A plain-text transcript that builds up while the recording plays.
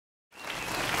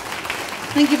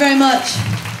Thank you very much.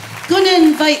 Going to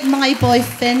invite my boy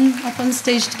Finn up on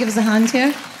stage to give us a hand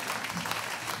here.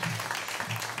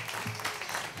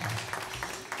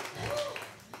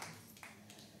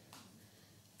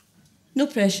 No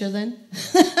pressure then.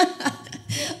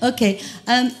 Okay.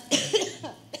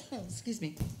 Excuse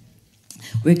me.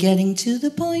 We're getting to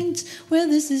the point where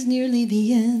this is nearly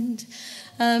the end.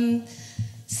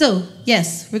 So,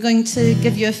 yes, we're going to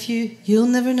give you a few. You'll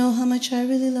never know how much I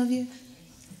really love you.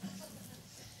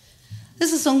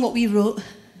 This is a song what we wrote.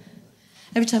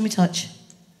 Every time we touch.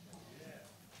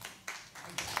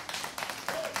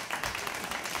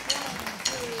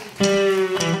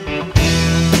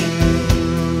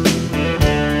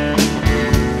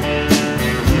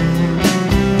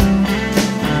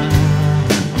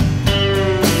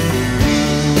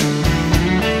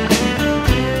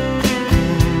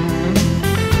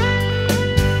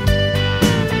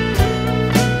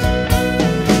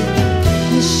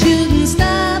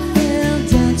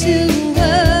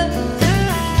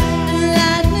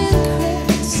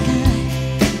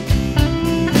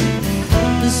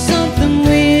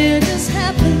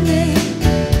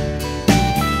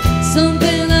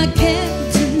 Something